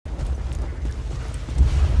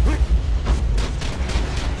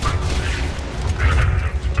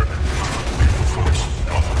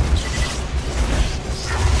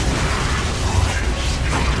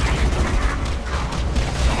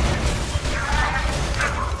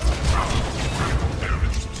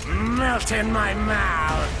melt in my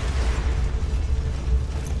mouth.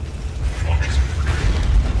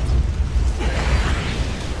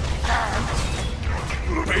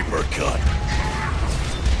 Paper cut.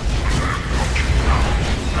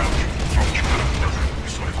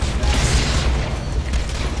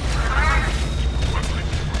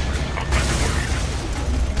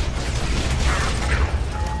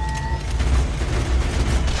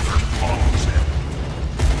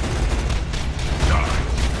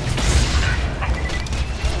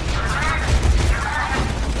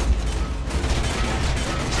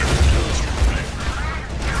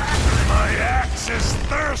 Is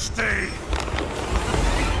thirsty!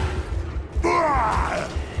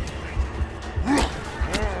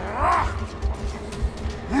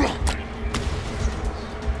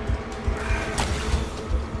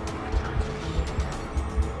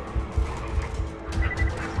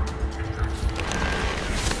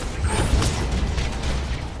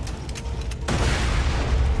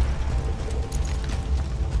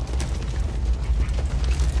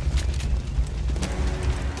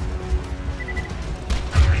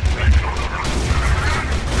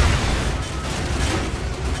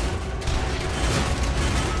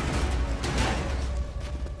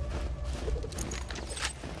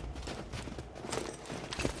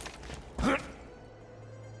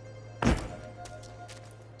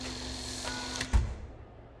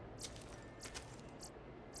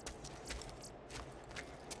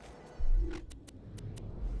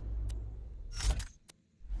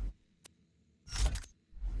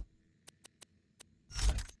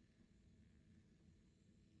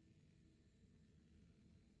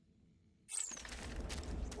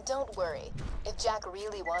 Don't worry. If Jack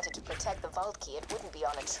really wanted to protect the vault key, it wouldn't be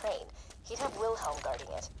on a train. He'd have Wilhelm guarding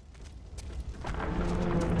it.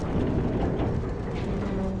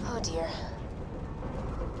 Oh dear.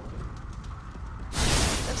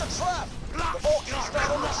 It's a trap! The vault key's not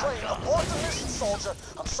on the train. Abort the mission, soldier.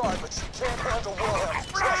 I'm sorry, but you can't handle Wilhelm.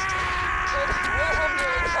 Trust me. Kid, Wilhelm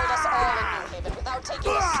nearly killed us all in New Haven without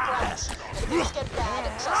taking a scratch. If things get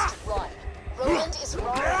bad, just run. Roland is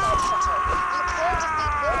wrong about Shutter. You can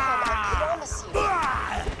defeat Wilhelm, I promise you.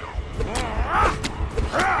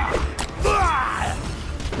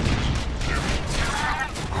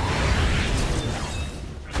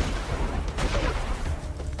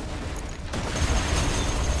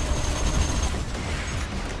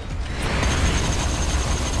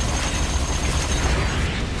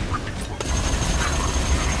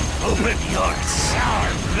 Open your sour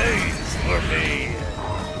blaze for me.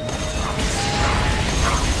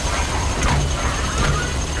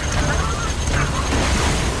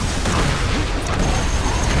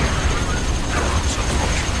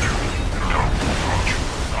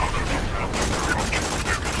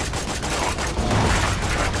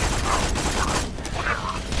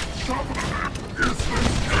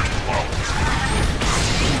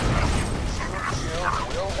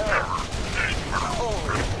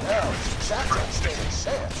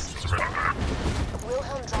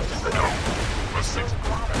 Wilhelm dropped a bomb. It's going to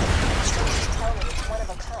grab it. Just tell me it's one of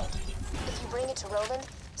a kind. If you bring it to Roland,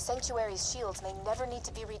 Sanctuary's shields may never need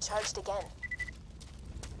to be recharged again.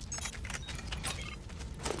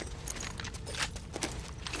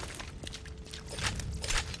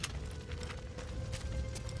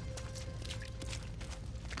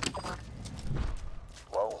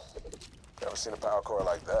 Whoa. Never seen a power core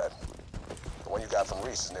like that. The one you got from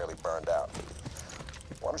Reese is nearly burned out.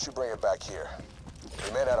 Why don't you bring it back here?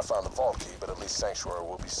 We may not have found the vault key, but at least Sanctuary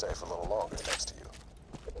will be safe a little longer next to you.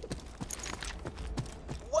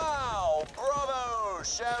 Wow! Bravo!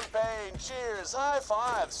 Champagne! Cheers! High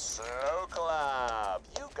five! So clap!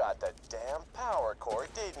 You got the damn power core,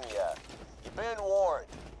 didn't ya? You've been warned.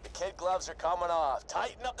 The kid gloves are coming off.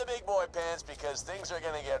 Tighten up the big boy pants because things are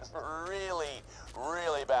gonna get really,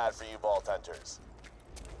 really bad for you Vault Hunters.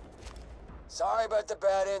 Sorry about the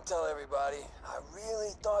bad intel, everybody. I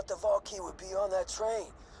really thought the vault key would be on that train.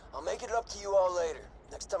 I'll make it up to you all later.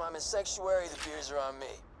 Next time I'm in Sanctuary, the beers are on me.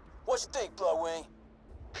 What you think, Bloodwing?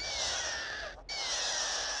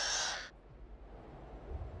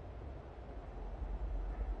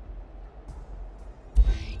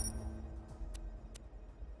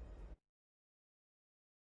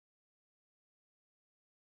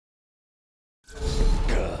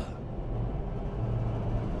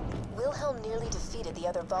 Wilhelm nearly defeated the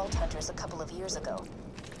other Vault Hunters a couple of years ago.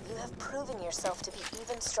 You have proven yourself to be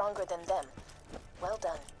even stronger than them. Well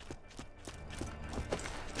done.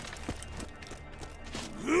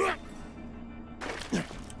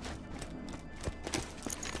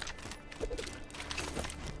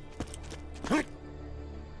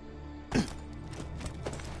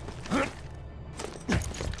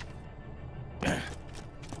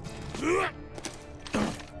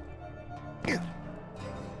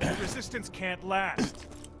 seconds can't last.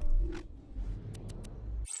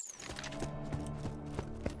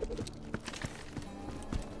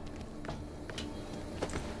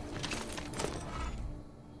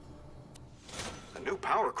 A new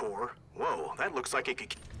power core? Whoa, that looks like it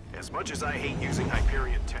could... As much as I hate using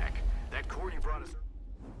Hyperion tech, that core you brought us...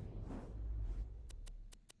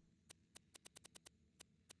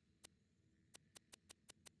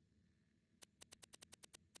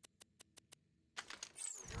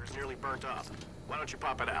 It's nearly burnt up. Why don't you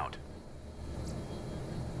pop it out?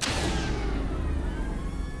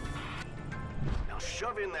 Now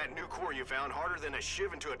shove in that new core you found harder than a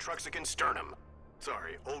shiv into a Truxican sternum.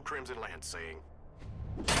 Sorry, old Crimson Lance saying.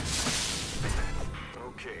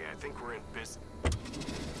 Okay, I think we're in business.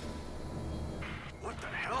 What the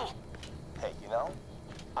hell? Hey, you know,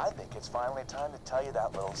 I think it's finally time to tell you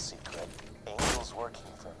that little secret. Angel's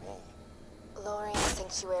working for me. Lowering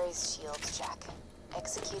Sanctuary's shields, Jack.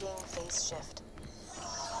 Executing phase shift.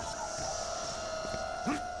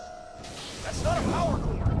 That's not a power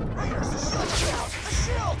core! Raiders, the shield's down! The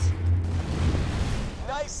shields!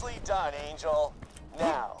 Nicely done, Angel.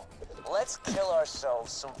 Now, let's kill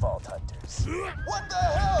ourselves some Vault Hunters. What the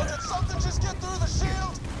hell? Did something just get through the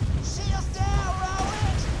shield? Shields down,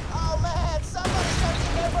 Rowan! Oh man, somebody's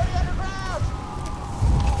searching everybody underground!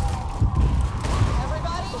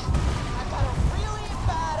 Everybody, I've got a really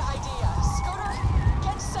bad idea. Scooter,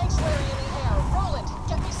 get Sanctuary in the air. Roland,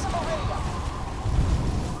 get me some iridium.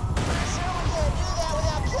 Sure we can't do that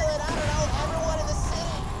without killing, I don't know, everyone in the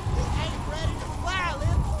city. They ain't ready to fly,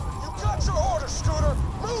 Lip. You got your order, Scooter!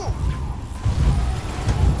 Move!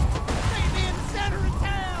 Meet me in the center of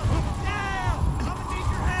town! Now! I'm gonna need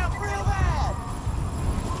your help real bad!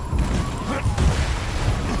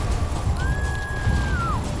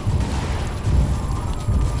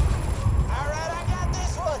 Alright, I got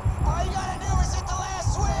this one! All you gotta do is hit the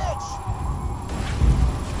last switch!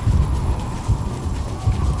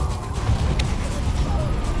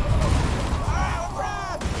 Alright, we're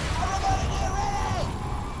primed! Everybody get ready!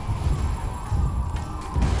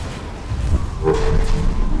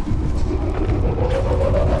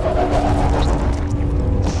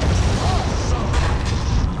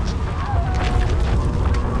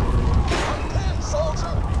 I'm pinned,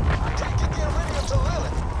 soldier! I can't get the iridium to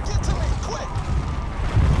Lilith! Get to me, quick!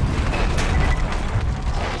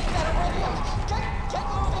 That iridium! Get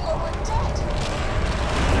moving or we're dead!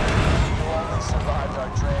 You only survived our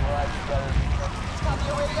train ride, you better be... Got the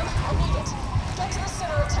iridium. I need it. Get to the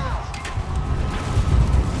center of town.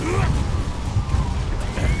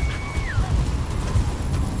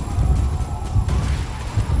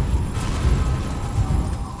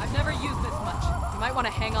 I've never used this much. You might want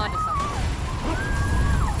to hang on to something.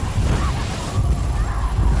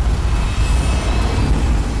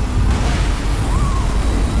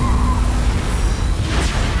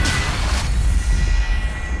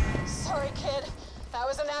 Sorry, kid. That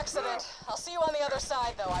was an accident. I'll see you on the other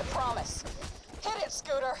side, though, I promise. Hit it,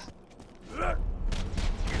 Scooter.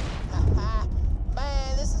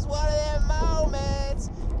 Man, this is one of them moments.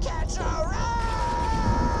 Catch a ride!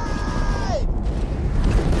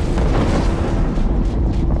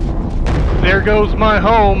 There goes my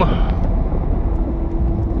home.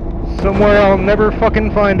 Somewhere I'll never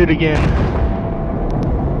fucking find it again.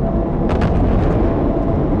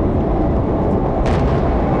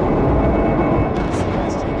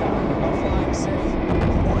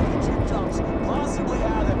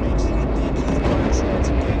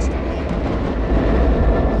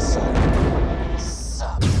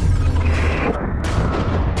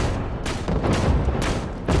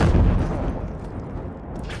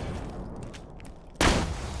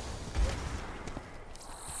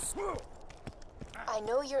 I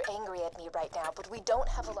know you're angry at me right now, but we don't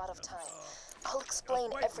have a lot of time. I'll explain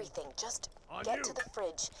everything. Just get to the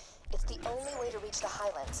fridge. It's the only way to reach the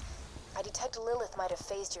Highlands. I detect Lilith might have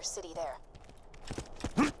phased your city there.